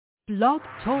Blog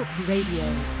Talk Radio.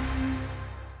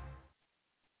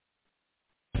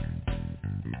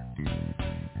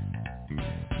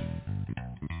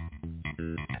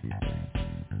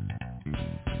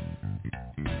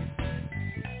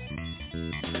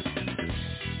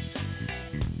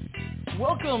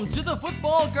 Welcome to the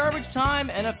Football Garbage Time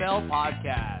NFL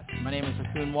Podcast. My name is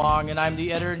Hakun Wong, and I'm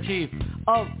the editor-in-chief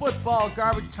of Football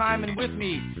Garbage Time. And with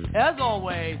me, as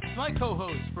always, my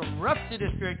co-host from Rusty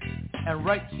District and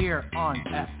right here on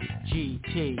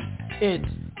FGT, it's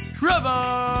Trevor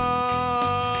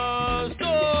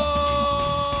Stores!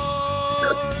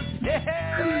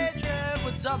 Hey, Trev,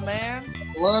 what's up, man?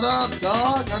 What up,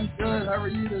 dog? I'm good. How are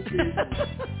you this evening?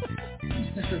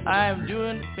 I am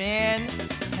doing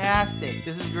fantastic.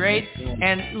 This is great.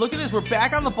 And look at this. We're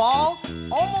back on the ball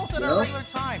almost at our regular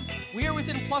time. We are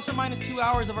within plus or minus 2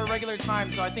 hours of our regular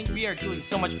time, so I think we are doing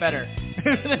so much better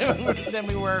than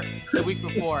we were the week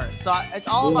before. So it's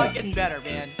all about getting better,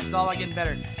 man. It's all about getting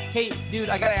better. Hey, dude,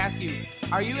 I got to ask you,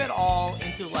 are you at all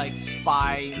into, like,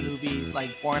 spy movies, like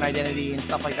Born Identity and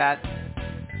stuff like that?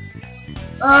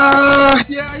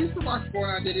 Yeah, I used to watch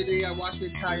Born Identity. I watched The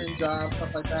Italian Job,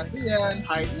 stuff like that. But yeah, and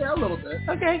Height. Yeah, a little bit.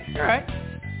 Okay, all right.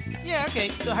 Yeah,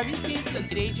 okay. So have you seen The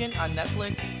Night Agent on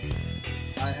Netflix?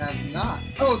 I have not.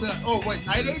 Wait,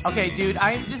 Night Agent? Okay, dude,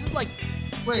 this is like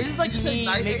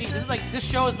this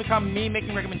show has become me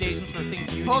making recommendations for things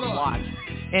you need to watch.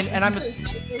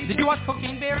 And did you watch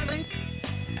Cocaine Bear at least?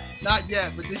 Not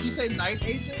yet, but did you say Night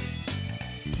Agent?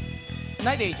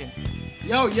 Night Agent.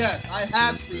 Yo, yes, I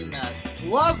have seen that.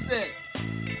 Loved it.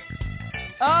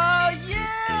 Oh,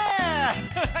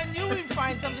 yeah! I knew we'd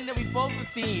find something that we both have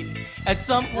seen at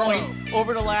some point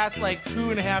over the last,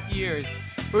 2.5 years.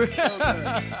 It's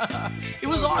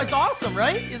awesome,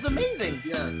 right? It's amazing.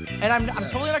 Yes. And I'm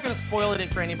totally not going to spoil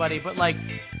it for anybody, but,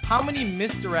 how many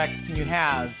misdirects can you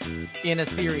have in a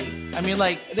series? I mean,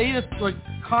 they just,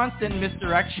 constant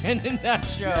misdirection in that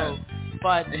show. Yes.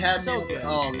 But they had so good.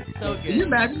 So good. Can you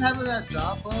imagine having that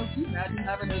job, bro? Can you imagine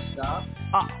having his job?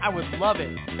 I would love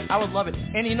it.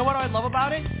 And you know what I love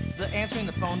about it? The answering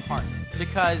the phone part.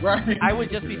 Because I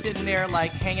would just be sitting there,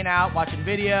 hanging out, watching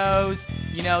videos,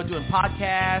 doing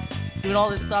podcasts, doing all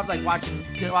this stuff,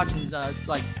 watching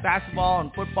basketball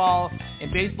and football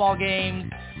and baseball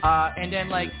games. And then,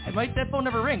 that phone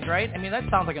never rings, right? I mean, that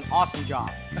sounds like an awesome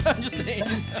job. I'm just saying.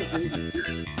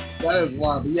 That is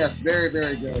wild. But yes, very,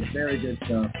 very good. Very good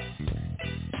stuff.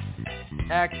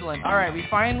 Excellent. All right, we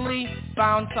finally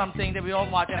found something that we all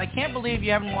watch. And I can't believe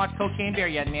you haven't watched Cocaine Bear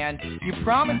yet, man. You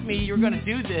promised me you were going to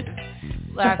do this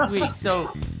last week. So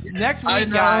next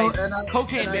week, guys,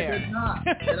 Cocaine Bear.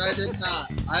 I did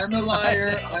not. I'm a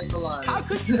liar. How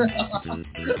could you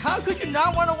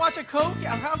not want to watch a Coke?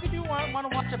 How could you want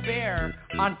to watch a bear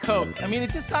on Coke? I mean,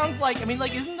 it just sounds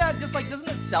isn't that just doesn't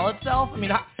it sell itself? I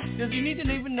mean, does you need to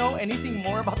even know anything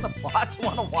more about the plot to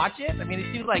want to watch it? I mean,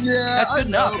 it seems like that's good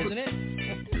enough, isn't it?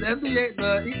 The NBA,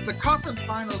 the conference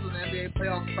finals and the NBA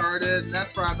playoffs started, and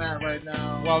that's where I'm at right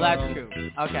now. Well, that's true.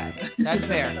 Okay, that's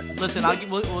fair. Listen,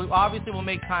 we'll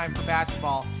make time for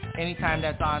basketball anytime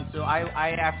that's on. So you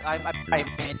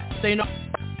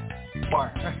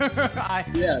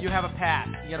have a pass.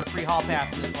 You got a free hall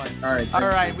pass for this one. All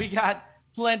right. We got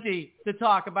plenty to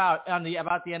talk about the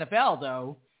NFL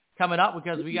though coming up,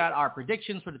 because we got our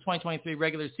predictions for the 2023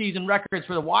 regular season, records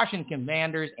for the Washington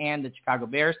Commanders and the Chicago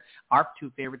Bears, our two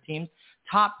favorite teams,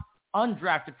 top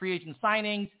undrafted free agent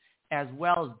signings, as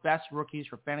well as best rookies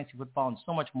for fantasy football, and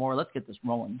so much more. Let's get this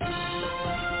rolling.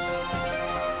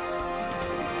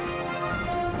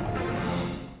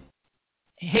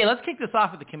 Hey, let's kick this off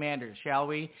with the Commanders, shall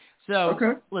we? So,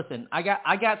 Listen, I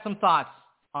got some thoughts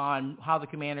on how the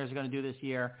Commanders are going to do this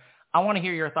year. I want to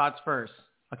hear your thoughts first,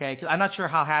 okay? Because I'm not sure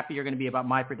how happy you're going to be about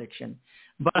my prediction,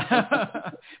 but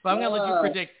I'm going to let you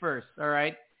predict first, all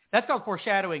right? That's called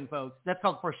foreshadowing, folks. That's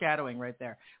called foreshadowing right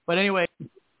there. But anyway,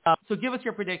 so give us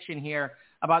your prediction here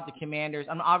about the Commanders.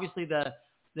 Obviously, the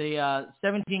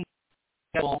 17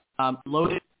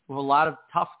 loaded with a lot of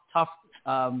tough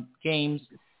games.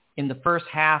 In the first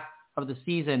half of the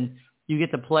season, you get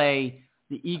to play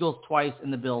the Eagles twice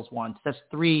and the Bills once. That's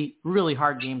 3 really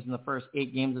hard games in the first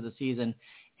 8 games of the season.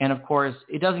 And, of course,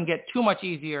 it doesn't get too much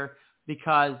easier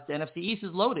because the NFC East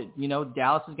is loaded.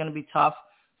 Dallas is going to be tough.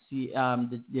 The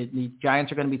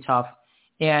Giants are going to be tough.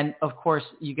 And, of course,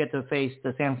 you get to face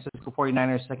the San Francisco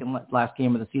 49ers second last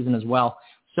game of the season as well.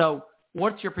 So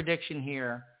what's your prediction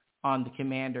here on the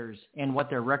Commanders and what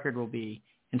their record will be?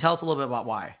 And tell us a little bit about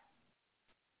why.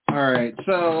 All right.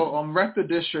 So on Rest the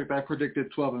District, I predicted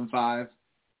 12-5.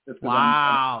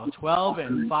 Wow,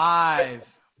 12-5.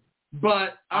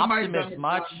 But I might optimist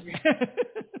much.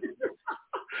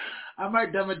 I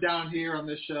might dumb it down here on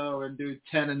this show and do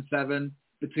 10-7,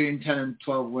 between 10 and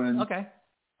 12 wins. Okay.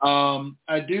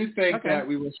 I do think that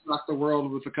we will shock the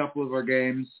world with a couple of our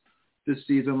games this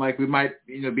season. Like we might,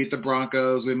 beat the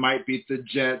Broncos. We might beat the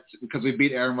Jets because we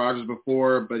beat Aaron Rodgers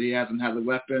before, but he hasn't had the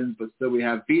weapons. But still, we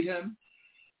have beat him.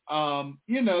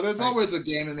 There's always a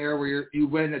game in there where you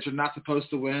win that you're not supposed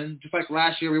to win. Just like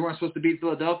last year, we weren't supposed to beat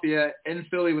Philadelphia in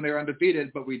Philly when they were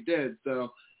undefeated, but we did.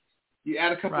 So you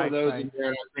add a couple of those in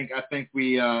there, and I think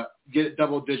we get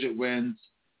double-digit wins.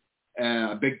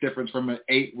 A big difference from an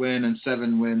 8-win and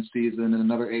 7-win season and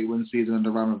another 8-win season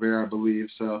under Ron Rivera, I believe.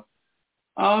 So,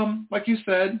 like you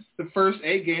said, the first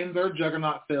 8 games are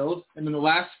juggernaut filled, and then the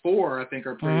last 4 I think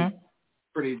are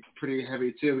pretty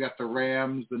heavy too. We got the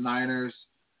Rams, the Niners,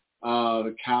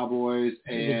 the Cowboys,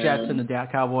 and the Jets and the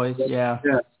Cowboys. Yeah,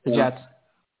 the Jets.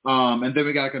 And then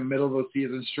we got like a middle of the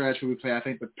season stretch where we play, I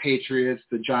think, the Patriots,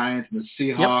 the Giants, and the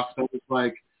Seahawks. So it's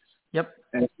like. Yep.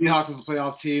 And Seahawks is a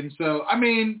playoff team. So,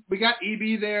 we got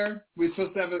EB there. We're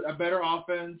supposed to have a better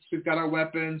offense. We've got our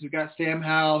weapons. We've got Sam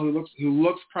Howell, who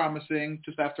looks promising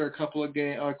just after a couple of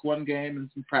games, like one game and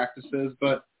some practices.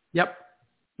 But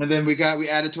And then we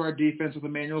added to our defense with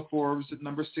Emmanuel Forbes at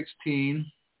number 16.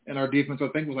 And our defense, I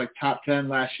think, was like top 10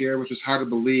 last year, which is hard to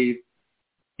believe.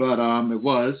 But it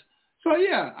was. So,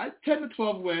 10 to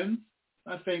 12 wins.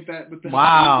 I think that with the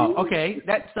Okay.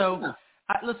 That's so. Yeah.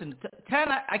 Listen, 10,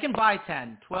 I can buy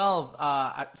 10. 12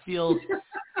 feels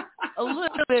a little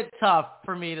bit tough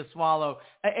for me to swallow.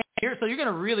 So you're going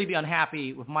to really be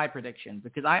unhappy with my prediction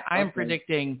because I'm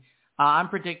predicting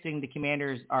the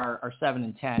Commanders are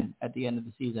 7-10 at the end of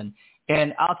the season.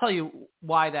 And I'll tell you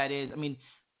why that is.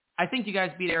 I think you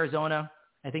guys beat Arizona.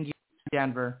 I think you beat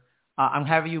Denver. I'm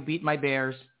having you beat my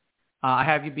Bears. I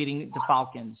have you beating the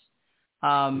Falcons.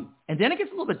 And then it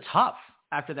gets a little bit tough.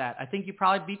 After that, I think you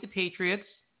probably beat the Patriots,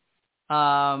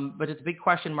 but it's a big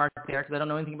question mark there because I don't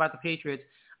know anything about the Patriots.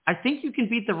 I think you can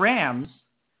beat the Rams,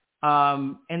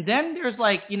 and then there's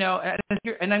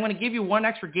and I'm going to give you one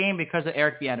extra game because of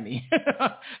Eric Bieniemy.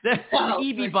 the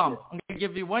EB bump. I'm going to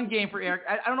give you one game for Eric.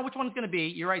 I don't know which one it's going to be.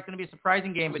 You're right, it's going to be a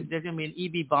surprising game, but there's going to be an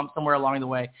EB bump somewhere along the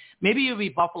way. Maybe it'll be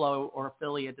Buffalo or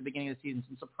Philly at the beginning of the season,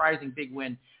 some surprising big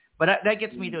win. But that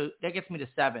gets me to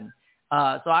 7.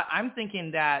 So I'm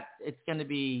thinking that it's going to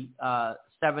be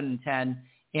 7-10.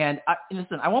 And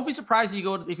listen, I won't be surprised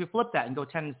if you flip that and go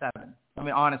 10-7.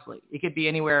 Honestly, it could be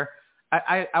anywhere.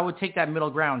 I would take that middle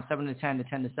ground, 7-10 to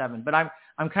 10-7. But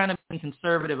I'm kind of being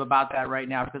conservative about that right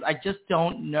now because I just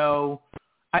don't know.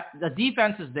 The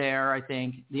defense is there. I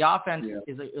think the offense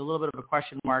is a little bit of a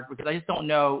question mark because I just don't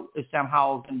know if Sam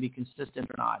Howell is going to be consistent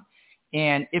or not.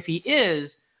 And if he is,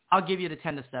 I'll give you the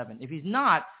 10-7. If he's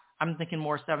not, I'm thinking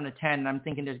more 7-10, and I'm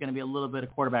thinking there's going to be a little bit of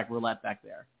quarterback roulette back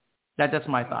there. That's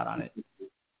my thought on it.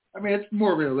 It's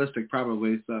more realistic,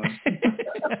 probably. So.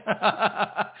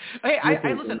 Hey,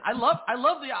 listen. I love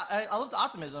the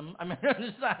optimism. I'm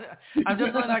definitely not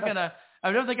gonna.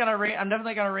 I'm definitely gonna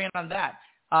rain on that.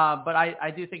 But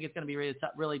I do think it's going to be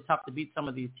really tough to beat some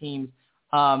of these teams.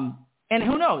 And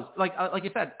who knows? Like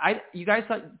you said, you guys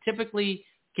typically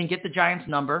can get the Giants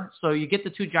number, so you get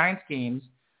the 2 Giants games.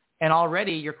 And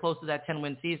already you're close to that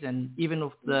 10-win season, even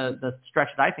with the stretch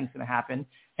that I think is going to happen.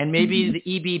 And maybe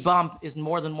the EB bump is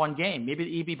more than 1 game. Maybe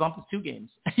the EB bump is 2 games.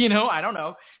 I don't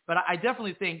know. But I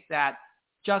definitely think that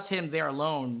just him there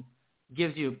alone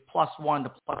gives you +1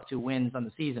 to +2 wins on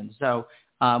the season. So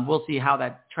we'll see how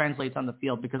that translates on the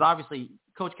field because obviously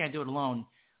coach can't do it alone.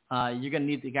 You're going to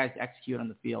need the guys to execute on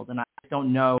the field. And I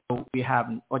don't know what you have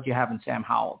in Sam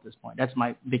Howell at this point. That's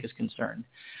my biggest concern.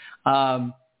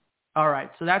 All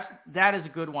right, so that is a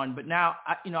good one. But now,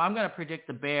 I'm going to predict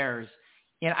the Bears,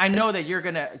 and I know that you're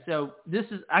going to. So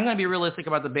I'm going to be realistic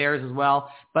about the Bears as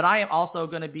well. But I am also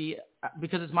going to be,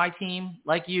 because it's my team,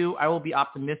 like you, I will be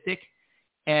optimistic,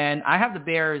 and I have the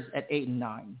Bears at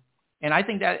 8-9, and I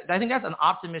think that's an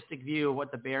optimistic view of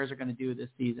what the Bears are going to do this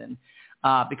season,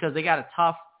 because they got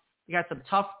some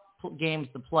tough games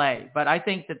to play. But I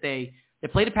think that they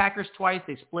played the Packers twice,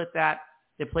 they split that.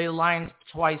 They played the Lions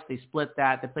twice. They split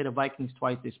that. They played the Vikings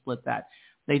twice. They split that.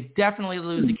 They definitely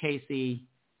lose to KC.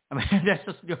 That's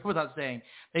just without saying.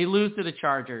 They lose to the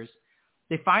Chargers.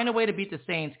 They find a way to beat the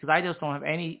Saints because I just don't have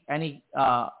any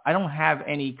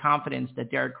confidence that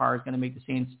Derek Carr is going to make the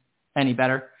Saints any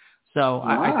better. So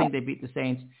wow. I think they beat the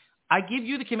Saints. I give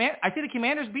you the Commanders. I think the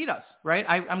Commanders beat us, right?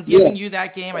 I'm giving you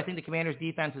that game. I think the Commanders'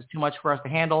 defense is too much for us to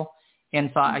handle,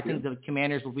 and so I think the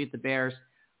Commanders will beat the Bears.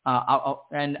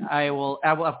 I will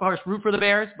of course root for the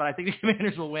Bears, but I think the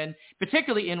Commanders will win,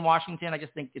 particularly in Washington. I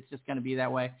just think it's just going to be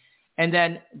that way. And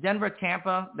then Denver,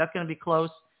 Tampa, that's going to be close,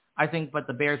 I think, but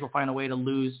the Bears will find a way to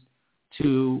lose.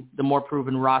 to the more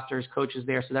proven rosters, coaches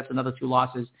there. So that's another 2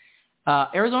 losses.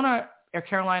 Arizona,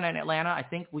 Carolina, and Atlanta, I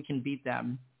think we can beat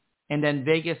them. And then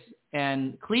Vegas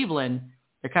and Cleveland,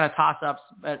 they're kind of toss-ups.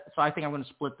 So I think I'm going to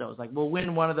split those. Like, we'll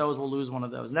win one of those, we'll lose one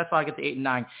of those. And that's why I get to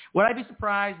 8-9. Would I be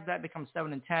surprised if that becomes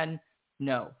 7-10?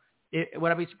 No.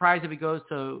 Would I be surprised if it goes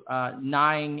to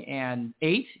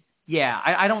 9-8? Yeah,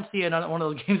 I don't see another one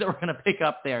of those games that we're going to pick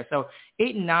up there. So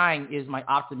 8-9 is my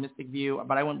optimistic view,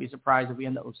 but I wouldn't be surprised if we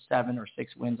end up with 7 or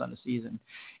 6 wins on the season.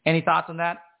 Any thoughts on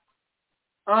that?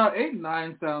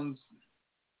 8-9 sounds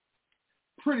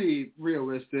pretty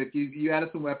realistic. You added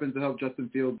some weapons to help Justin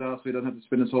Fields out, so he doesn't have to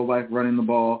spend his whole life running the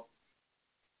ball.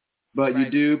 But right. you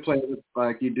do play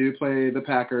the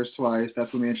Packers twice. That's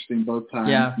going to be interesting both times.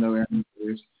 Yeah. No Aaron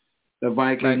Rodgers. The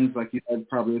Vikings, like you said,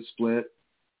 probably a split.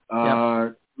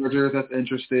 Rodgers, that's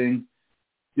interesting.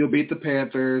 You'll beat the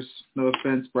Panthers. No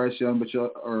offense, Bryce Young, but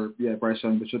you'll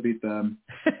beat them.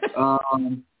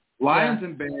 Lions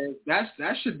and Bears,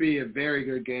 that should be a very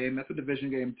good game. That's a division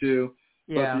game too.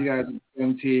 Yeah. Both of you guys are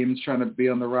young teams trying to be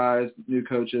on the rise, new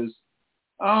coaches.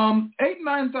 8-9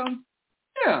 sounds,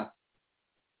 yeah.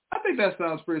 I think that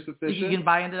sounds pretty sufficient. You can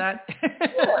buy into that?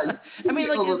 Yeah. I mean,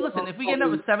 listen, if we end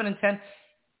up with 7-10.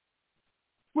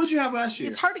 What did you have last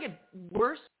year? It's hard to get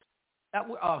worse. Let's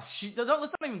not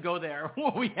even go there.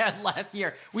 What we had last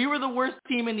year, we were the worst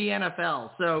team in the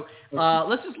NFL. So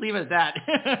let's just leave it at that.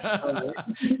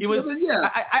 It was. Yeah.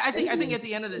 I think at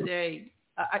the end of the day,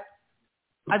 I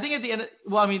think at the end.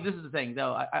 Well, I mean, this is the thing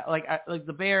though. I like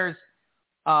the Bears.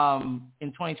 In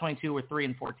 2022, were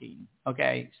 3-14.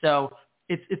 Okay, so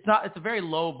it's not. It's a very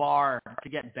low bar to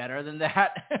get better than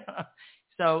that.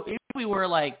 So if we were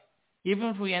even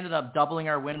if we ended up doubling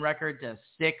our win record to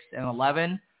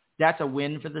 6-11. That's a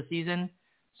win for the season.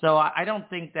 So I don't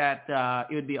think that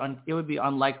it would be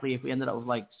unlikely if we ended up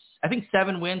with I think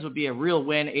 7 wins would be a real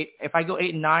win. If I go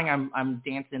 8-9, I'm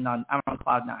dancing I'm on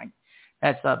cloud 9.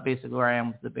 That's basically where I am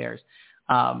with the Bears.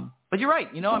 But you're right.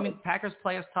 I mean, Packers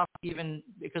play us tough even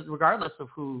because regardless of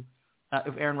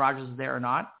if Aaron Rodgers is there or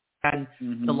not. And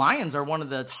the Lions are one of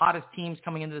the hottest teams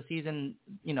coming into the season,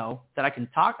 that I can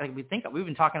talk. We've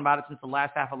been talking about it since the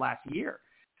last half of last year.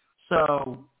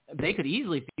 So they could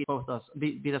easily beat us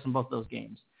in both those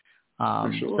games.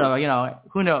 For sure. So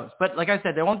who knows? But like I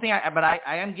said, the one thing I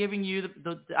am giving you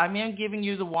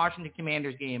the Washington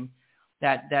Commanders game,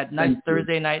 that nice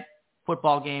Thursday night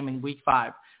football game in Week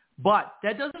 5. But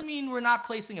that doesn't mean we're not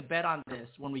placing a bet on this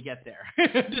when we get there.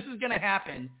 This is going to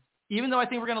happen, even though I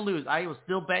think we're going to lose. I will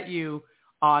still bet you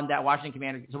on that Washington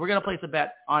Commanders. So we're going to place a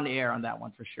bet on the air on that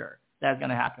one for sure. That's going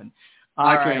to happen.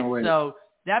 I can't wait. So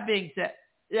that being said.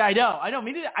 Yeah, I know. I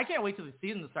can't wait till the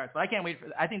season starts, but I can't wait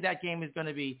I think that game is going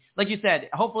to be, like you said,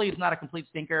 hopefully it's not a complete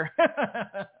stinker.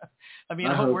 I mean,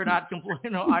 I hope we're not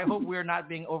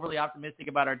being overly optimistic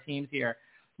about our teams here,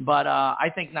 but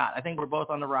I think not. I think we're both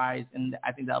on the rise, and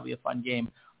I think that'll be a fun game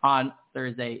on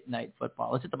Thursday night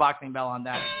football. Let's hit the boxing bell on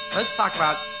that. Let's talk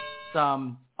about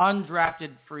some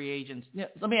undrafted free agents.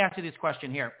 Let me ask you this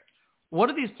question here. What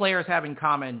do these players have in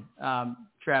common,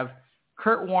 Trev?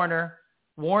 Kurt Warner,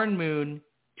 Warren Moon,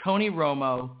 Tony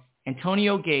Romo,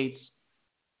 Antonio Gates,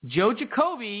 Joe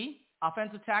Jacoby,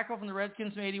 offensive tackle from the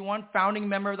Redskins from 81, founding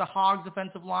member of the Hogs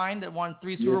offensive line that won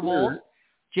 3 Super Bowls,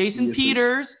 Jason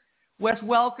Peters, Wes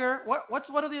Welker. What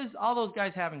do all those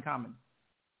guys have in common?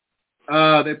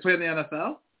 They play in the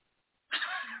NFL?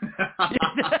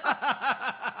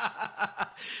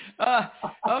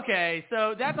 Okay,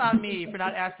 so that's on me for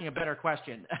not asking a better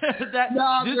question. This is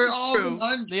true.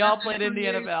 They all played in the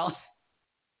NFL.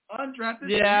 Undrafted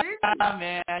yeah, free agents.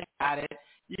 Man,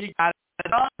 you got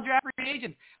it. All undrafted free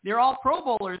agents. They're all Pro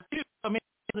Bowlers too. I mean,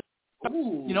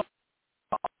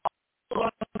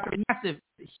 massive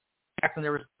impacts on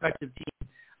their respective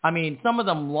teams. I mean, some of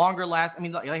them longer last. I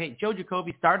mean, like Joe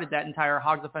Jacoby started that entire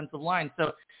Hogs offensive line.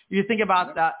 So you think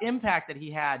about the impact that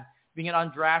he had being an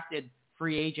undrafted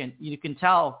free agent. You can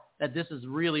tell that this is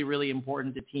really, really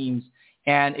important to teams.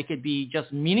 And it could be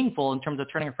just meaningful in terms of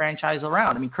turning a franchise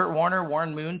around. I mean, Kurt Warner,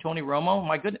 Warren Moon, Tony Romo,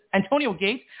 my goodness. Antonio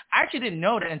Gates. I actually didn't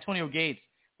know that Antonio Gates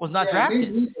was not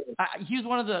drafted. He was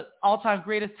one of the all-time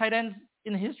greatest tight ends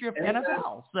in the history of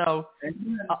NFL. So,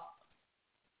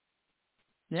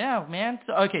 yeah, man.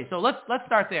 So let's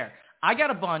start there. I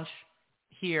got a bunch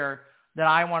here that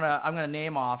I'm gonna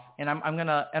name off, and I'm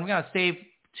gonna save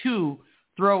 2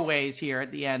 throwaways here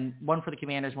at the end. One for the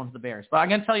Commanders, one for the Bears. But I'm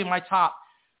gonna tell you my top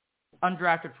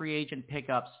undrafted free agent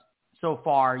pickups so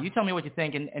far. You tell me what you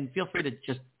think, and feel free to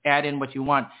just add in what you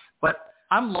want. But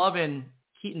I'm loving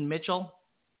Keaton Mitchell,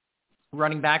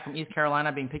 running back from East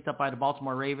Carolina, being picked up by the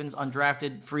Baltimore Ravens,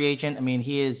 undrafted free agent. I mean,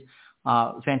 he is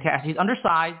Fantastic. He's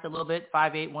undersized a little bit,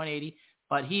 5'8", 180,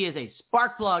 but he is a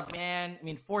spark plug, man. I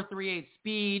mean, 4.38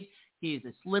 speed. He's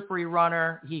a slippery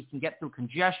runner. He can get through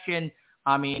congestion.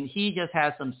 I mean, he just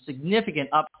has some significant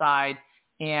upside.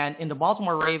 And in the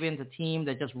Baltimore Ravens, a team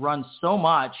that just runs so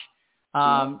much,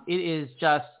 it is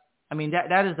just, I mean,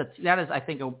 that is I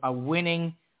think a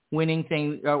winning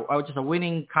thing, or just a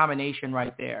winning combination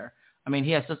right there. I mean,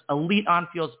 he has just elite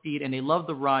on-field speed, and they love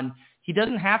the run. He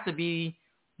doesn't have to be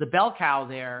the bell cow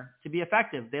there to be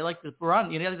effective. They like to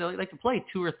run. They like to play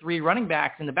 2 or 3 running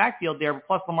backs in the backfield there,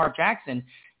 plus Lamar Jackson.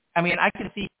 I mean, I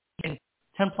can see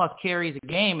 10-plus carries a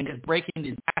game and just breaking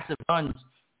these massive runs,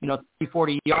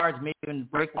 40 yards, maybe even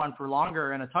break one for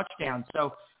longer and a touchdown.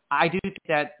 So I do think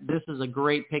that this is a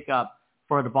great pickup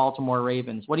for the Baltimore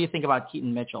Ravens. What do you think about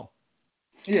Keaton Mitchell?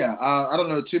 Yeah, I don't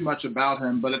know too much about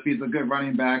him, but if he's a good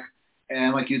running back,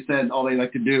 and like you said, all they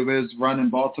like to do is run in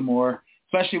Baltimore,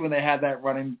 especially when they had that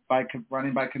running by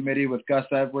committee with Gus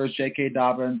Edwards, J.K.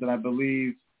 Dobbins, and I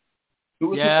believe who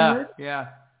was the third? Yeah.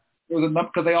 It was enough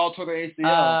because they all tore their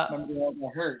ACL. Remember, they all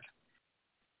got hurt.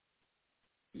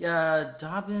 Yeah,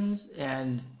 Dobbins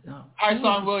and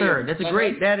Tyson Williams. Third. That's a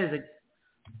great. That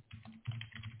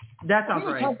sounds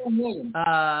right. Tyson Williams.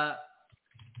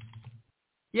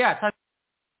 Yeah,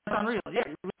 Tyson Williams. Yeah,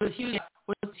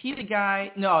 was he the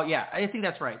guy? No, yeah, I think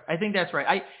that's right.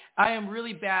 I am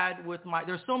really bad with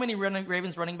there's so many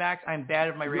Ravens running backs. I'm bad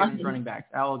at my Ravens running backs.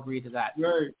 I'll agree to that.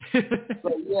 Right.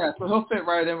 So he'll fit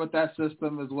right in with that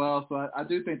system as well. So I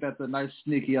do think that's a nice,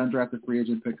 sneaky, undrafted free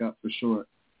agent pickup for sure.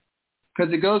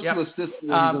 Because it goes to a system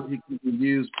that he can be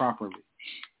used properly.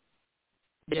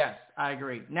 Yes, I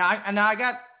agree. Now I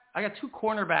got 2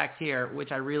 cornerbacks here,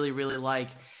 which I really, really like.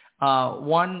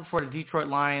 One for the Detroit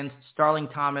Lions, Starling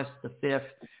Thomas, the 5th,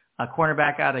 a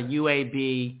cornerback out of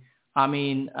UAB. I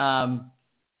mean,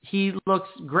 he looks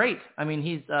great. I mean,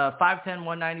 he's 5'10",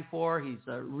 194. He's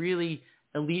a really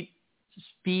elite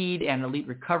speed and elite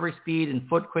recovery speed and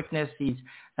foot quickness. He's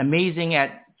amazing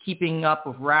at keeping up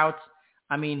with routes.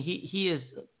 I mean, he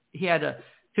had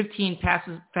 15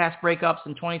 pass breakups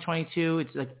in 2022.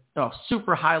 It's like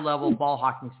super high level ball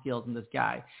hawking skills in this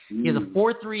guy. He has a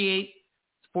 4.38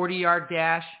 40-yard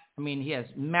dash. I mean, he has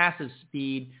massive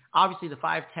speed. Obviously, the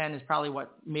 5'10" is probably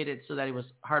what made it so that it was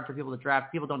hard for people to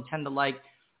draft. People don't tend to like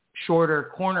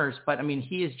shorter corners, but, I mean,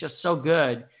 he is just so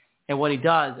good at what he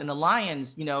does. And the Lions,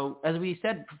 as we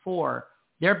said before,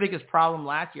 their biggest problem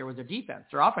last year was their defense.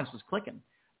 Their offense was clicking.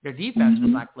 Their defense was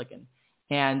not clicking.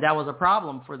 And that was a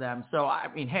problem for them. So, I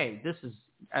mean, hey, this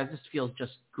feels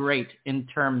just great in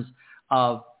terms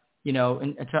of,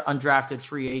 undrafted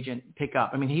free agent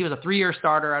pickup. I mean, he was a 3-year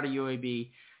starter out of UAB.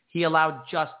 He allowed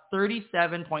just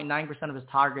 37.9% of his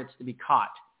targets to be caught.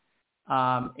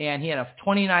 And he had a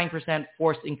 29%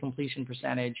 forced incompletion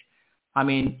percentage. I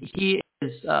mean, he's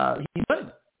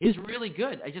good. He's really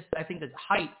good. I think the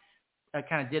height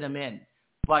kind of did him in.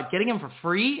 But getting him for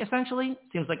free, essentially,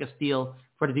 seems like a steal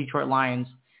for the Detroit Lions.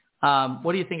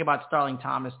 What do you think about Starling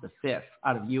Thomas, the 5th,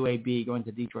 out of UAB, going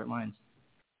to Detroit Lions?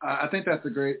 I think that's a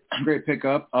great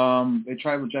pickup. They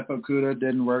tried with Jeff Okudah,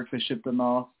 didn't work. They shipped him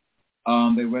off.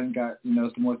 They went and got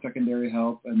some more secondary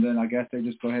help, and then I guess they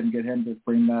just go ahead and get him to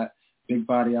bring that big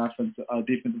body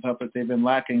defensive help that they've been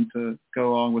lacking to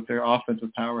go along with their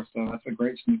offensive power. So that's a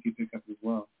great sneaky pickup as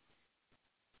well.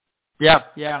 Yeah.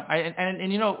 And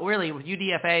really with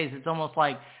UDFAs, it's almost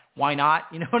like, why not?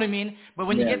 You know what I mean? But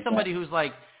when you get somebody who's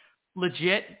like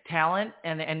legit talent,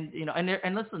 and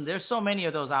listen, there's so many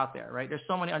of those out there, right? There's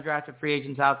so many undrafted free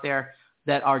agents out there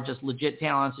that are just legit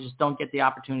talents that just don't get the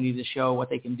opportunity to show what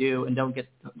they can do and don't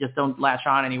latch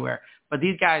on anywhere. But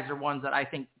these guys are ones that I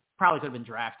think probably could have been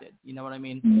drafted. You know what I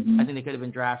mean? Mm-hmm. I think they could have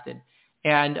been drafted.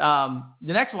 And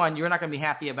the next one you're not going to be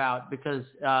happy about because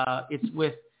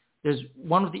there's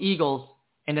one with the Eagles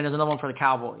and then there's another one for the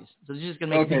Cowboys. So this is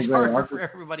going to make things harder for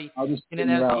everybody in the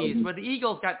NFC East. But the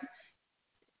Eagles got –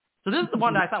 so this is the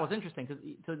one that I thought was interesting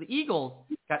because the Eagles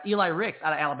got Eli Ricks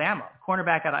out of Alabama,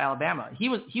 cornerback out of Alabama. He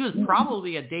was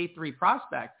probably a day 3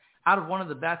 prospect out of one of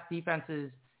the best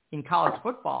defenses in college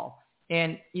football.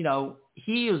 And,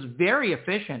 he was very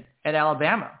efficient at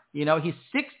Alabama. He's 6'2",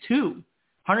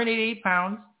 188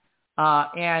 pounds,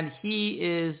 and he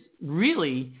is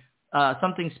really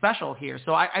something special here.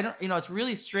 So I don't, it's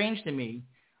really strange to me.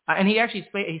 And he actually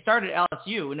he started at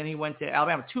LSU and then he went to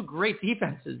Alabama. 2 great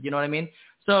defenses, you know what I mean?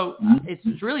 So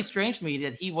it's really strange to me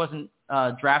that he wasn't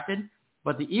drafted,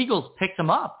 but the Eagles picked him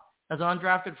up as an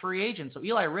undrafted free agent. So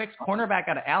Eli Ricks, cornerback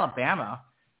out of Alabama,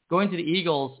 going to the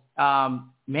Eagles.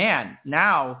 Man,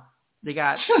 now they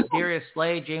got Darius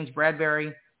Slay, James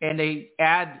Bradbury, and they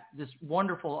add this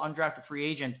wonderful undrafted free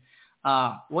agent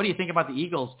What do you think about the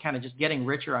Eagles kind of just getting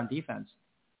richer on defense?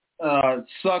 It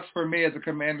sucks for me as a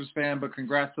Commanders fan, but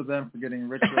congrats to them for getting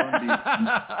richer on defense.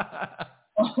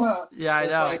 Yeah, I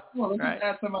know. Like, well, let's just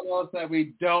add somebody else that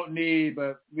we don't need,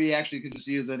 but we actually could just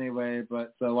use anyway.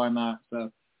 But so why not?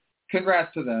 So,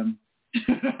 congrats to them.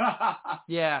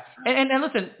 Yeah, and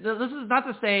listen, this is not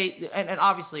to say, and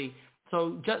obviously,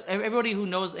 so just everybody who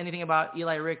knows anything about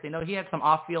Eli Rick, they know he had some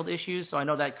off-field issues, so I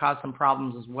know that caused some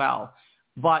problems as well.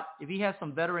 But if he has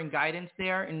some veteran guidance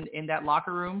there in that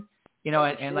locker room, you know,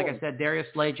 and like I said, Darius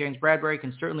Slay, James Bradbury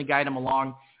can certainly guide him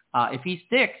along. If he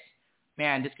sticks,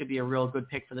 man, this could be a real good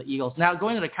pick for the Eagles. Now,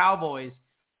 going to the Cowboys,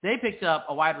 they picked up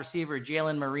a wide receiver,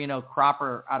 Jalen Marino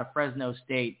Cropper, out of Fresno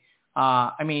State.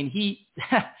 I mean,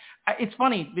 it's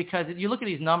funny because you look at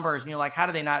these numbers and you're like, how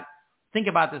do they not think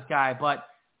about this guy? But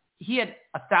he had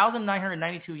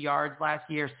 1,992 yards last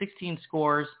year, 16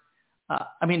 scores.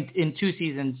 In 2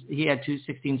 seasons, he had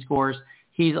 16 scores.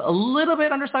 He's a little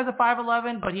bit undersized at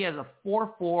 5'11", but he has a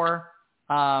 4.4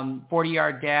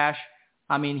 40-yard dash.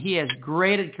 I mean, he is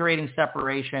great at creating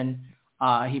separation.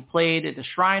 He played at the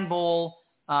Shrine Bowl.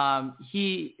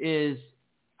 He is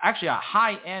actually a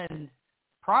high-end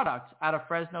product out of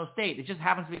Fresno State. It just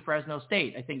happens to be Fresno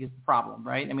State, I think, is the problem,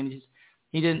 right? I mean,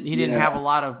 he didn't have a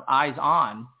lot of eyes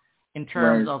on in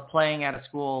terms of playing at a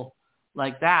school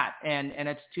like that, and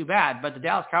it's too bad. But the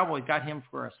Dallas Cowboys got him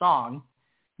for a song.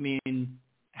 I mean,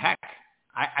 heck,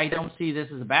 I don't see this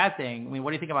as a bad thing. I mean,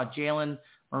 what do you think about Jalen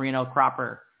Marino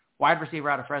Cropper, wide receiver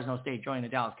out of Fresno State, joining the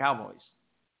Dallas Cowboys?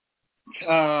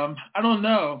 I don't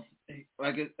know.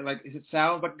 It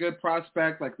sounds like a good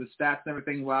prospect, like the stats and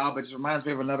everything. Wow, but it just reminds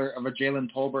me of a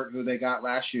Jalen Tolbert who they got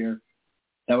last year.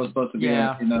 That was supposed to be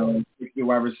a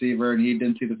wide receiver, and he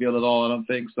didn't see the field at all. I don't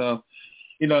think so.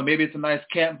 You know, maybe it's a nice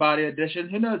camp body addition.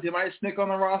 Who knows? He might sneak on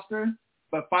the roster,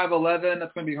 but 5'11",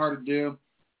 that's going to be hard to do.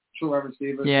 True wide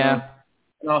receiver. Yeah. So,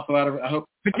 and also, I hope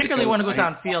particularly when it goes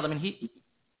downfield. I mean, he's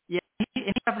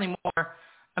definitely more.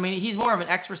 I mean, he's more of an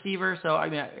X receiver. So I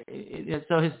mean,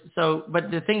 but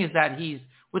the thing is that he's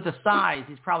with the size,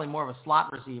 he's probably more of a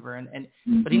slot receiver,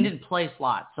 but he didn't play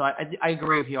slot. So I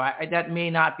agree with you. That may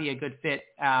not be a good fit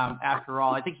after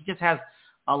all. I think he just has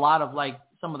a lot of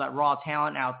some of that raw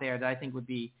talent out there that I think would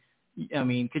be,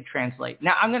 could translate.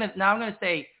 Now I'm gonna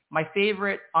say my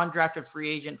favorite undrafted free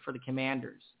agent for the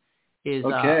Commanders is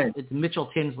it's Mitchell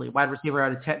Tinsley, wide receiver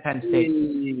out of Penn State.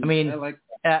 I mean,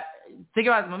 think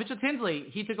about it. Mitchell Tinsley.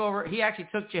 He took over. He actually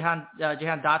took Jahan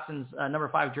Dotson's number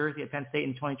 5 jersey at Penn State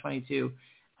in 2022,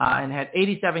 and had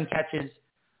 87 catches.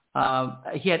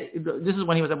 This is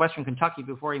when he was at Western Kentucky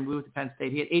before he moved to Penn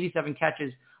State. He had 87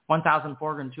 catches,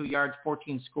 1,402 yards,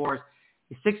 14 scores.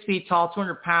 He's 6 feet tall,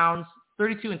 200 pounds,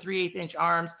 32 and 3/8-inch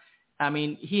arms. I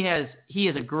mean, he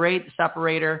is a great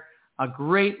separator, a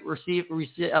great receiver,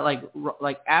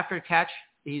 like after catch.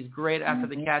 He's great after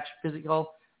the catch,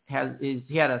 physical. He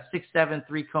had a 6'7"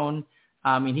 3-cone.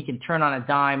 I mean, he can turn on a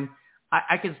dime.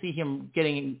 I can see him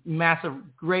getting massive,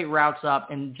 great routes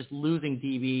up and just losing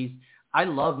DBs. I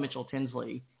love Mitchell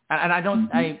Tinsley, and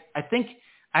I think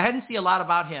I hadn't seen a lot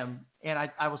about him, and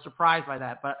I was surprised by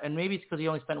that. And maybe it's because he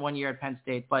only spent 1 year at Penn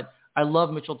State. But I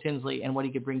love Mitchell Tinsley and what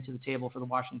he could bring to the table for the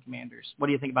Washington Commanders. What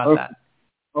do you think about that?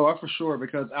 Oh, for sure.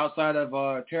 Because outside of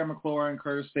Terry McLaurin,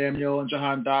 Curtis Samuel, and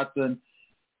Jahan Dotson,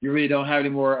 you really don't have any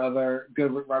more other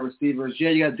good wide receivers. Yeah,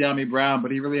 you got De'Ami Brown,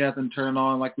 but he really hasn't turned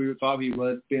on like we thought he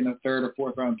would, being a 3rd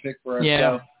or 4th round pick for us.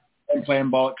 Yeah. So, and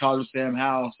playing ball at college with Sam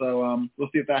Howell. So we'll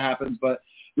see if that happens. But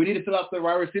we need to fill out the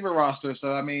wide receiver roster.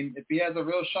 So, I mean, if he has a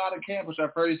real shot in camp, which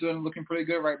I've heard he's looking pretty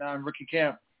good right now in rookie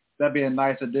camp, that'd be a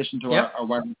nice addition to our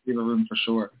wide receiver room for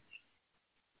sure.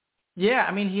 Yeah,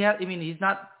 I mean, he's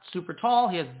not super tall.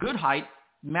 He has good height,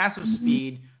 massive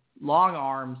speed, long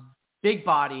arms, big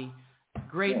body,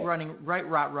 great running, right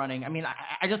route running. I mean,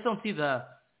 I just don't see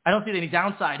any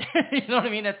downside. You know what I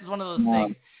mean? That's one of those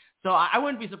things. So I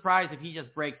wouldn't be surprised if he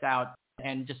just breaks out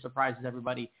and just surprises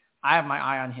everybody. I have my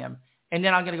eye on him. And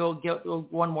then I'm going to go get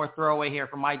one more throwaway here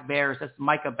for Mike Bears. That's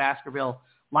Micah Baskerville,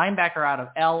 linebacker out of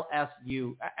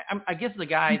LSU. I guess the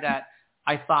guy that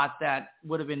I thought that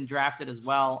would have been drafted as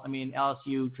well. I mean,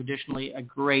 LSU, traditionally a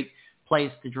great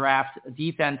place to draft a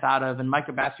defense out of, and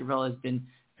Micah Baskerville has been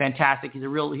fantastic. He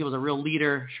was a real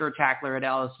leader, sure tackler at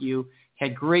LSU.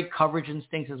 Had great coverage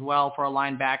instincts as well for a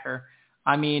linebacker.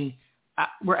 I mean,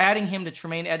 we're adding him to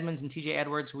Tremaine Edmonds and T.J.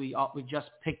 Edwards, who we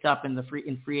just picked up in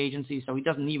free agency, so he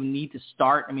doesn't even need to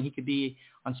start. I mean, he could be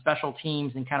on special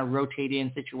teams and kind of rotate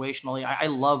in situationally. I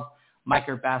love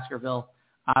Micah Baskerville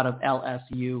out of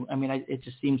LSU. I mean, it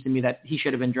just seems to me that he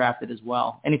should have been drafted as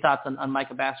well. Any thoughts on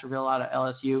Micah Baskerville out of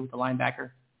LSU, the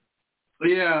linebacker?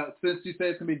 Yeah, since you say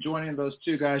it's going to be joining those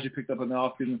two guys you picked up in the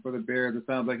offseason for the Bears, it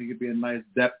sounds like it could be a nice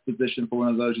depth position for one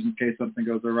of those just in case something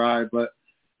goes awry. But,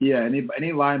 yeah, any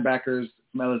linebackers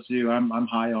from LSU I'm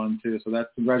high on too. So that's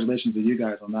congratulations to you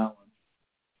guys on that one.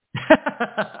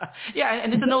 Yeah,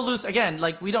 and it's a no-lose. Again,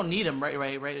 like, we don't need him, right?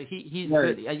 He's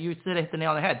right. good. You hit the nail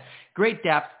on the head. Great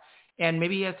depth. And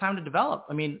maybe he has time to develop.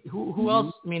 I mean, who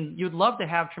else? I mean, you'd love to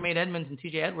have Tremaine Edmonds and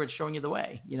T.J. Edwards showing you the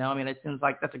way. You know, I mean, it seems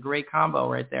like that's a great combo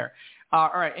right there.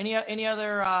 All right, any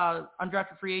other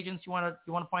undrafted free agents you want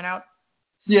to point out?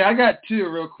 Yeah, I got two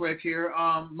real quick here.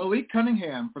 Malik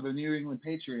Cunningham for the New England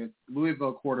Patriots,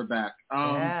 Louisville quarterback.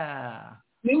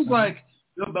 Seems like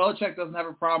Bill Belichick doesn't have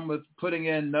a problem with putting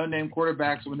in no-name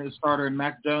quarterbacks when his starter and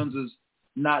Mac Jones is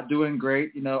not doing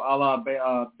great. You know, a la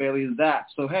Bailey Zapp.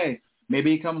 So hey.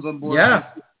 Maybe he comes on board. Yeah.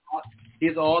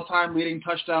 He's an all-time leading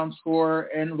touchdown scorer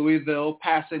in Louisville,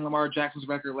 passing Lamar Jackson's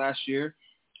record last year.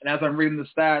 And as I'm reading the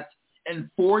stats,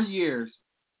 in 4 years,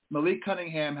 Malik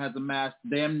Cunningham has amassed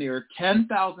damn near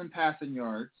 10,000 passing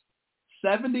yards,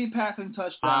 70 passing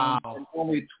touchdowns, and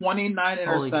only 29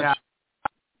 interceptions.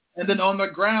 And then on the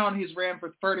ground, he's ran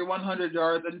for 3,100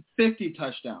 yards and 50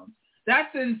 touchdowns.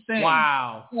 That's insane.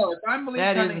 Wow. So if I'm Malik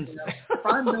Cunningham, if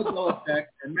I'm Bill Belichick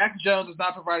and Mac Jones is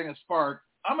not providing a spark,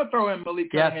 I'm gonna throw in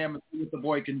Malik Cunningham and see what the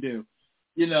boy can do.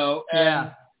 You know,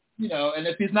 and and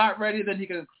if he's not ready, then he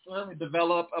can certainly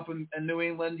develop up in New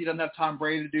England. He doesn't have Tom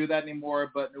Brady to do that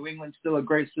anymore, but New England's still a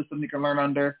great system he can learn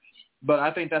under. But I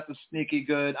think that's a sneaky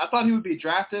good. I thought he would be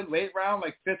drafted late round,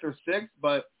 like 5th or 6th,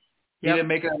 but he didn't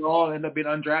make it at all and ended up being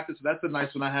undrafted. So that's a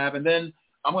nice one I have. And then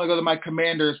I'm gonna go to my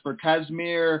Commanders for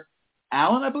Kazmir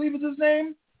Allen, I believe is his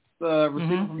name, the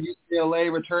receiver from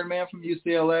UCLA, return man from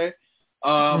UCLA.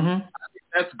 I think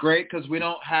that's great because we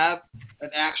don't have an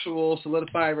actual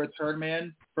solidified return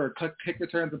man for kick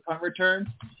returns and punt returns.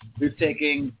 We're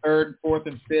taking 3rd, 4th,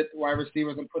 and 5th wide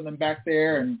receivers and putting them back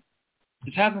there, and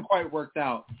it hasn't quite worked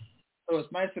out. So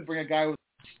it's nice to bring a guy with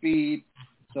speed,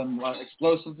 some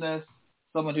explosiveness,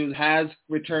 someone who has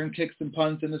returned kicks and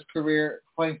punts in his career,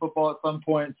 playing football at some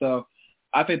point. So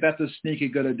I think that's a sneaky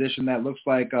good addition that looks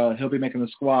like he'll be making the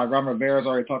squad. Ron Rivera's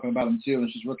already talking about him too, and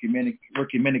it's just rookie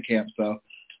minicamp. So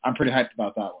I'm pretty hyped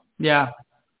about that one. Yeah.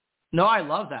 No, I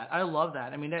love that.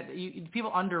 I mean,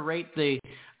 people underrate the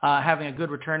having a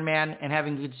good return man and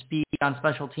having good speed on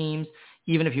special teams,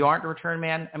 even if you aren't a return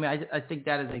man. I mean, I think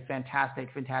that is a fantastic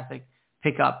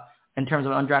pickup in terms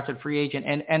of undrafted free agent.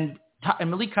 And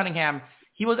Malik Cunningham,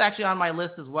 he was actually on my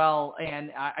list as well,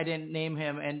 and I didn't name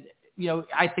him. And you know,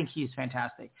 I think he's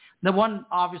fantastic. The one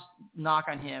obvious knock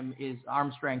on him is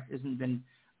arm strength hasn't been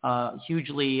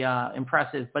hugely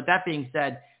impressive. But that being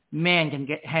said, man,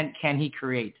 can he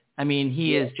create? I mean,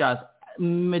 he is just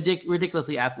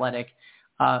ridiculously athletic,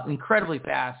 incredibly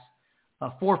fast,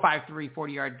 4.53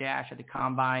 40-yard dash at the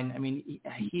combine. I mean,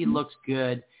 he looks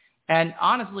good. And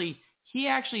honestly, he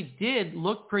actually did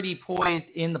look pretty poised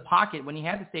in the pocket when he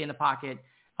had to stay in the pocket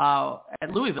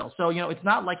at Louisville. So, you know, it's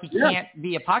not like he can't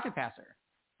be a pocket passer,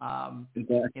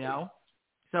 exactly. You know.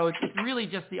 So it's really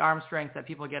just the arm strength that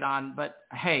people get on. But,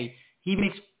 hey, he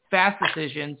makes fast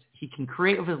decisions. He can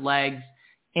create with his legs,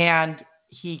 and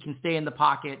he can stay in the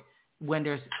pocket when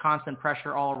there's constant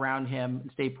pressure all around him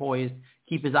and stay poised,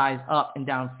 keep his eyes up and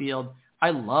downfield.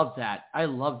 I love that.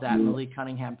 Malik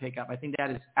Cunningham pickup. I think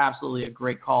that is absolutely a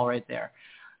great call right there.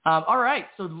 All right.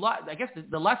 So I guess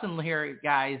the lesson here,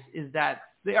 guys, is that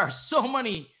there are so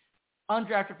many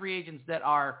undrafted free agents that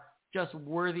are just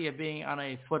worthy of being on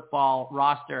a football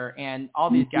roster. And all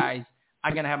these guys,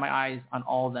 I'm going to have my eyes on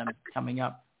all of them coming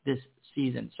up this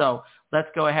season. So let's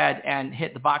go ahead and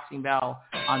hit the boxing bell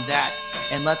on that.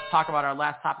 And let's talk about our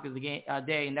last topic of the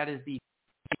day, and that is the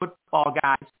football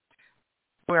guys.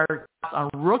 Where on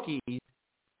rookies,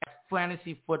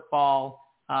 fantasy football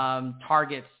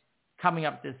targets coming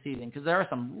up this season, because there are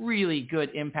some really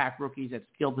good impact rookies at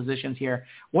skill positions here.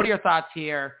 What are your thoughts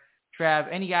here, Trev?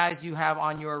 Any guys you have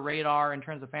on your radar in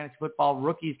terms of fantasy football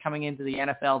rookies coming into the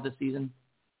NFL this season?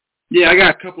 Yeah, I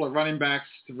got a couple of running backs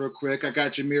real quick. I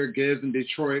got Jahmyr Gibbs in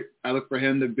Detroit. I look for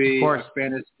him to be a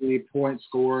fantasy point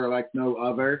scorer like no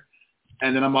other.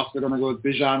 And then I'm also going to go with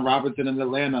Bijan Robinson in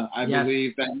Atlanta. I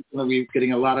believe that he's going to be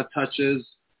getting a lot of touches.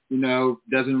 You know,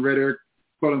 Desmond Ridder,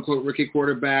 quote-unquote rookie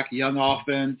quarterback, young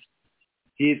offense.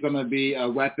 He's going to be a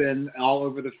weapon all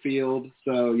over the field.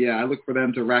 So, yeah, I look for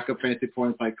them to rack up fantasy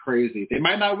points like crazy. They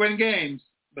might not win games,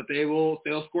 but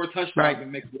they'll score touchdowns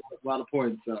and make a lot of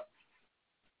points. So.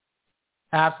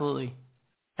 Absolutely.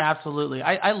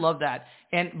 I love that.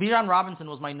 And Bijan Robinson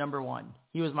was my number one.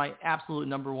 He was my absolute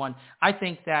number one. I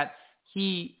think that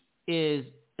he is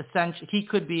he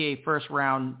could be a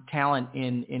first-round talent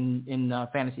in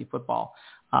fantasy football.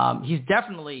 He's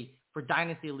definitely, for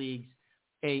dynasty leagues,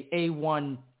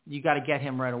 A1. You got to get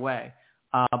him right away.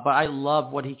 But I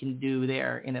love what he can do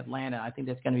there in Atlanta. I think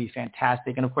that's going to be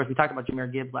fantastic. And, of course, we talked about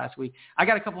Jahmyr Gibbs last week. I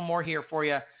got a couple more here for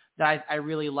you that I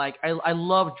really like. I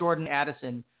love Jordan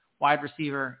Addison, wide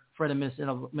receiver for the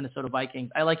Minnesota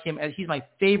Vikings. I like him. He's my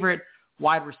favorite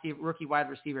rookie wide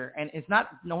receiver. And it's not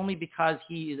only because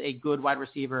he is a good wide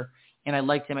receiver and I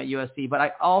liked him at USC,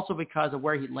 but also because of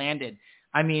where he landed.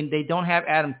 I mean, they don't have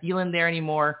Adam Thielen there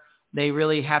anymore. They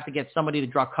really have to get somebody to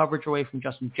draw coverage away from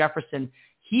Justin Jefferson.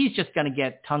 He's just going to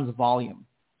get tons of volume.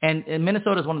 And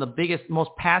Minnesota is one of the biggest, most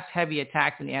pass-heavy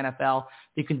attacks in the NFL.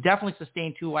 They can definitely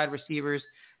sustain 2 wide receivers.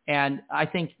 And I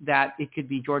think that it could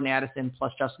be Jordan Addison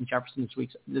plus Justin Jefferson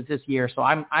this year. So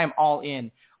I'm all in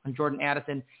on Jordan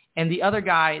Addison. And the other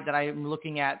guy that I'm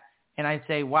looking at, and I'd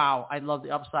say, wow, I love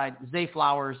the upside, Zay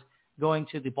Flowers going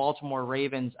to the Baltimore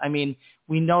Ravens. I mean,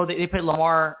 we know that they paid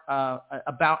Lamar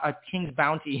about a king's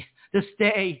bounty to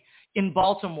stay in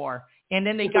Baltimore. And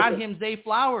then they got him Zay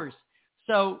Flowers.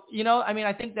 So,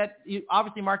 I think that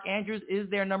obviously Mark Andrews is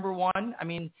their number one. I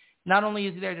mean, not only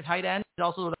is he there the tight end, he's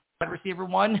also the wide receiver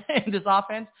 1 in this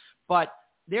offense. But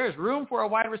there's room for a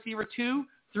wide receiver 2,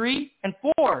 3, and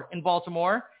 4 in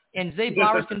Baltimore. And Zay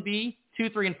Flowers can be 2,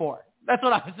 3, and 4. That's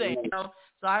what I was saying.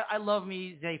 So I love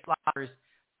me Zay Flowers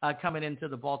coming into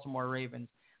the Baltimore Ravens.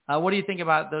 What do you think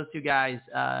about those two guys,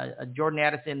 Jordan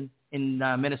Addison in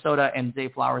Minnesota and Zay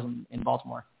Flowers in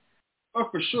Baltimore? Oh,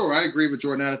 for sure. I agree with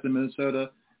Jordan Addison in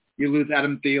Minnesota. You lose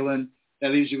Adam Thielen.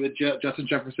 That leaves you with Justin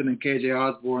Jefferson and KJ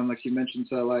Osborne, like you mentioned.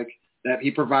 So, that he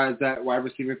provides that wide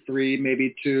receiver 3,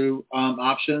 maybe 2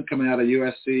 option coming out of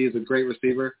USC. He's a great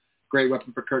receiver, great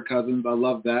weapon for Kirk Cousins. I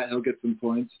love that. He'll get some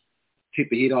points. Take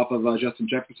the heat off of Justin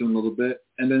Jefferson a little bit.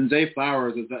 And then Zay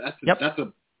Flowers, that's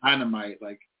a dynamite.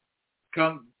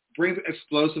 Brings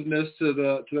explosiveness to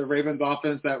the Ravens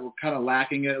offense that were kind of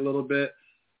lacking it a little bit.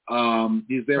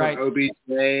 He's there with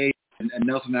OBJ and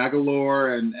Nelson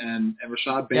Aguilar and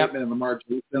Rashad Bateman and Lamar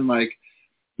Jackson.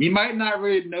 You might not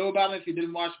really know about him if you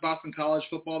didn't watch Boston College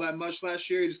football that much last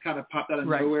year. He just kind of popped out of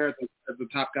nowhere as the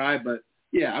top guy. But,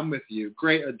 yeah, I'm with you.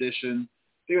 Great addition.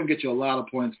 They're going to get you a lot of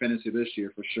points fantasy this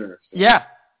year for sure. So. Yeah,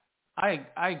 I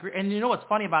agree. And you know what's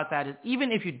funny about that is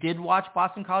even if you did watch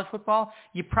Boston College football,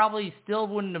 you probably still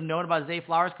wouldn't have known about Zay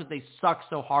Flowers because they sucked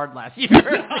so hard last year.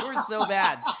 They were so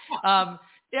bad.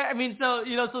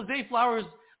 So Zay Flowers,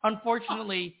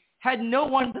 unfortunately, had no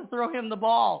one to throw him the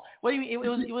ball. What do you mean?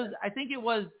 It was. I think it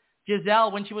was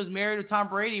Giselle when she was married to Tom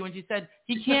Brady when she said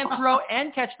he can't throw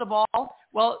and catch the ball.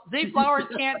 Well, Zay Flowers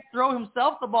can't throw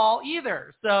himself the ball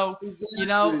either. So,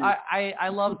 I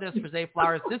love this for Zay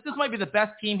Flowers. This might be the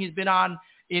best team he's been on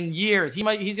in years. He's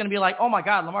going to be like, oh my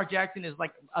God, Lamar Jackson is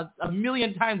like a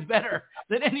million times better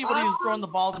than anybody who's thrown the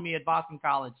ball to me at Boston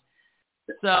College.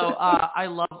 So I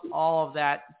love all of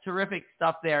that. Terrific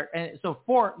stuff there. And so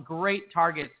 4 great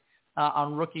targets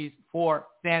on rookies for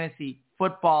fantasy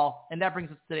football. And that brings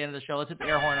us to the end of the show. Let's hit the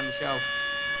air horn on the show.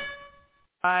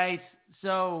 All right.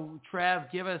 So,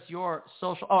 Trev, give us your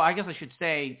social. Oh, I guess I should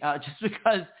say, just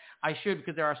because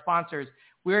there are sponsors.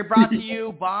 We're brought to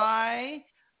you by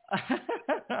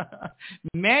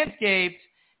Manscaped,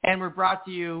 and we're brought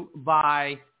to you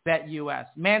by BetUS.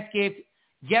 Manscaped,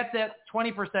 get that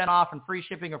 20% off and free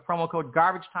shipping or promo code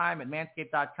GarbageTime at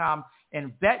manscaped.com.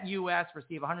 And BetUS,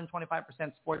 receive 125%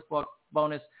 sportsbook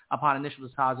bonus upon initial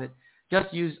deposit.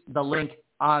 Just use the link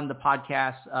on the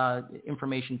podcast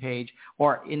information page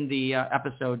or in the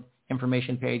episode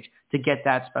information page to get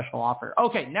that special offer.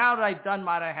 Okay, now that I've done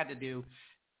what I had to do,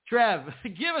 Trev,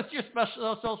 give us your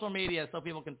special social media so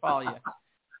people can follow you.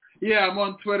 Yeah, I'm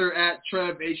on Twitter at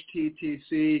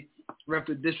TrevHTTC. Rep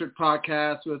the District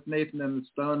Podcast with Nathan and the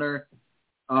Stoner.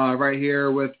 Right here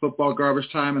with Football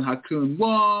Garbage Time and Hakun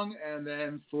Wong, and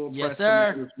then Full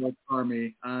Press with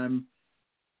Army. I'm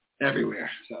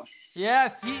everywhere. So.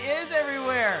 Yes, he is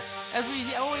everywhere. As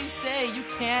we always say, you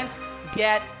can't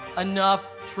get enough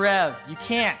Trev. You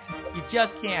can't. You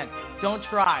just can't. Don't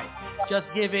try. Just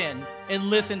give in and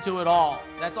listen to it all.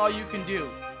 That's all you can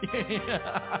do.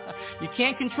 You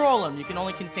can't control him. You can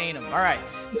only contain him. All right.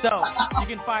 So you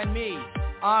can find me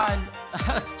on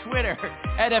Twitter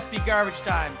at FD Garbage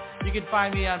Time. You can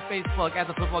find me on Facebook at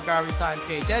the Football Garbage Time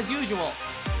page. As usual,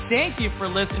 thank you for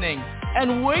listening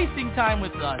and wasting time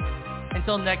with us.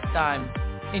 Until next time,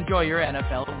 enjoy your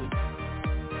NFL week.